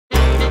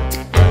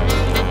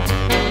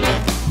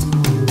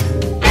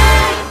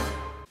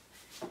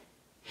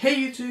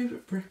Hey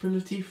YouTube,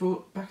 Brickability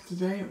back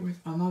today with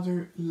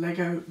another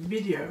Lego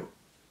video.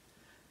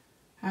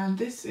 And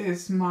this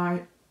is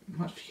my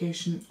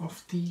modification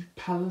of the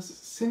Palace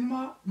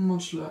Cinema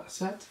modular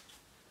set.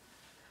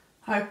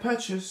 I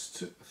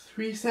purchased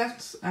 3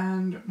 sets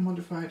and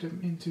modified them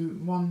into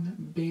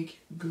one big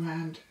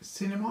grand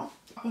cinema.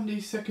 On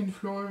the second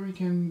floor we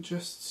can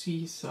just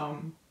see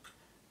some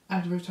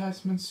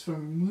advertisements for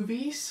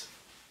movies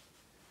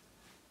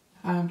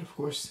and of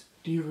course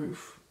the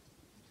roof.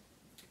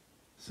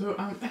 So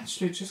I'm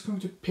actually just going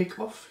to pick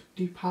off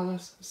the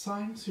palace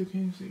sign so you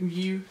can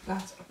view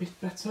that a bit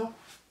better.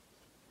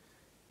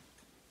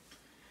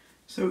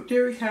 So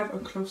there we have a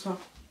close-up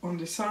on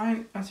the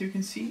sign. As you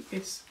can see,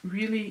 it's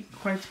really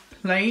quite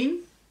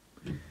plain.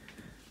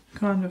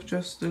 Kind of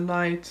just the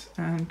light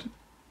and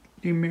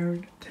the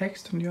mirrored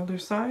text on the other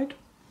side.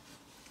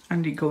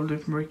 And the golden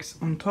bricks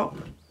on top.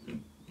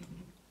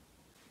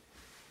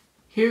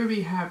 Here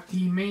we have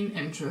the main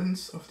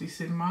entrance of the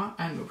cinema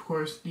and of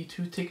course the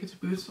 2 ticket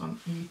booths on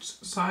each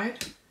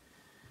side.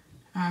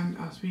 And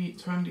as we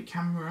turn the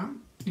camera,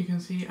 you can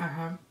see I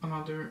have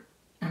another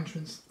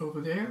entrance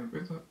over there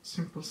with a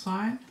simple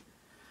sign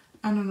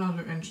and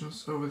another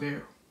entrance over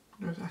there.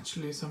 There's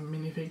actually some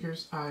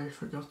minifigures I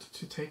forgot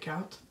to take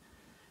out.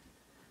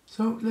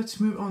 So let's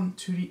move on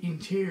to the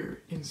interior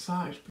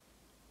inside.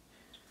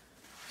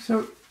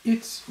 So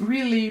it's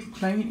really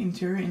plain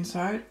interior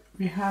inside.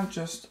 We have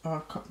just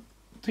a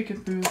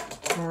ticket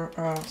booth or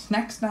a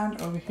snack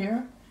stand over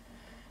here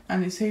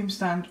and the same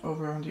stand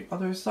over on the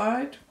other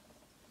side,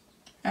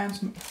 and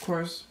of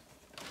course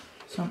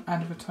some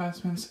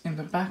advertisements in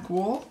the back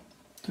wall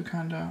to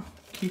kind of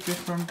keep it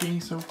from being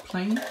so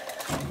plain.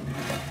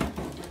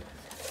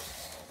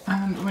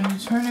 And when you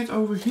turn it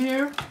over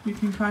here you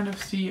can kind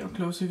of see a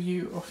closer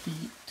view of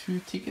the 2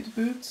 ticket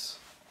booths.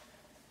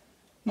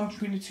 Not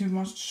really too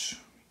much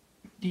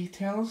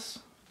details.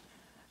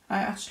 I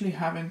actually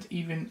haven't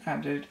even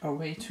added a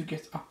way to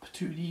get up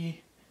to the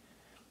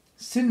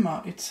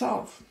cinema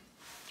itself.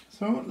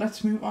 So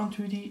let's move on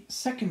to the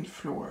second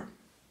floor.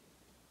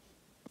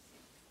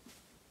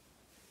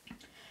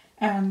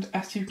 And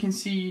as you can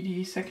see,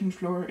 the second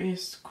floor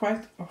is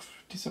quite of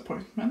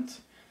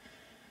disappointment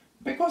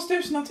because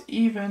there's not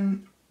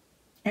even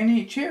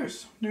any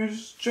chairs.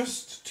 There's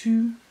just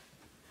 2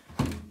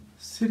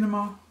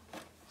 cinemas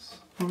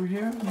over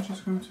here. I'm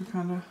just going to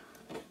kind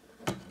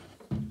of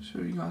show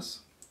you guys.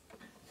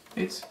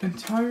 It's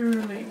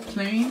entirely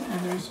plain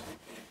and there's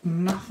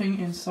nothing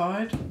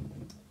inside.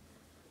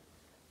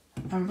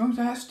 I'm going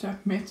to have to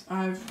admit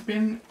I've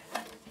been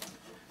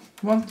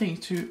wanting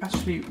to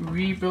actually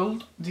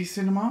rebuild the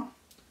cinema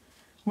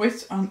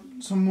with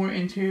some more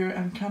interior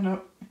and kind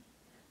of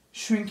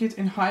shrink it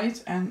in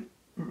height and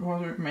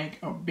rather make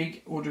a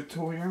big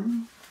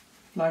auditorium,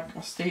 like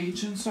a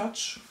stage and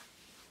such,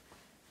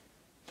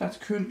 that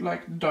could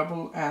like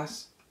double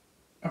as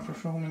a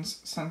performance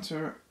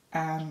center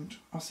and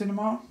a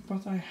cinema,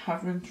 but I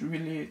haven't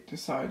really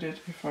decided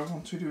if I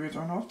want to do it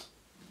or not.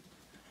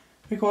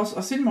 Because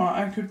a cinema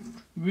I could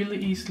really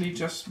easily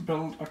just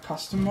build a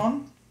custom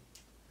one,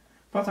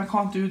 but I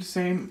can't do the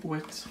same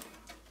with,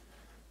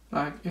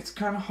 like, it's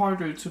kind of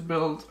harder to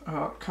build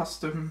a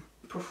custom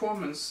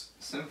performance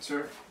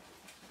center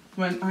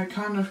when I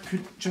kind of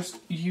could just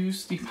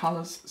use the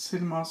Palace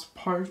Cinema's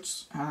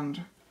parts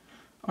and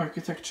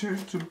architecture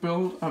to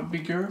build a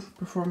bigger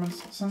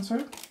performance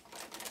center.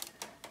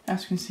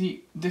 As you can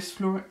see, this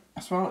floor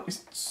as well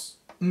is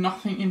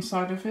nothing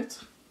inside of it.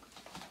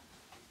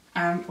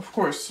 And of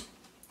course,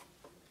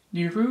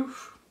 the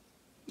roof,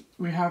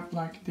 we have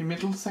like the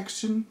middle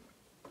section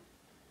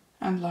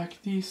and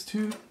like these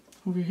 2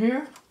 over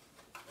here.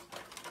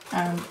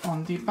 And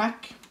on the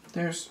back,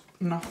 there's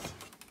not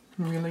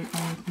really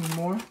anything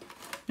more.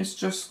 It's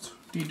just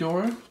the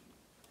door.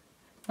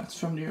 That's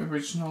from the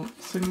original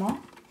cinema.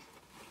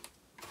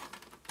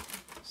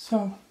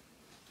 So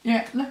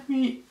yeah, let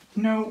me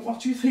know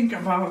what you think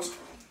about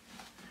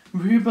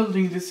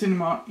rebuilding the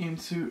cinema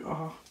into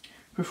a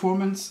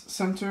performance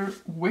center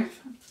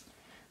with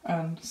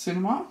a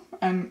cinema,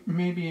 and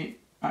maybe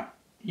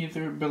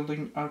either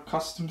building a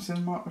custom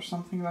cinema or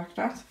something like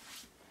that.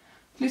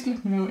 Please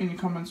let me know in the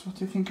comments what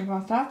you think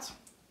about that.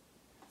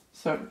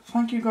 So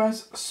thank you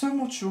guys so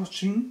much for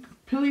watching.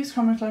 Please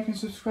comment, like and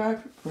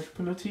subscribe.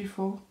 Brickability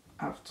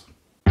out.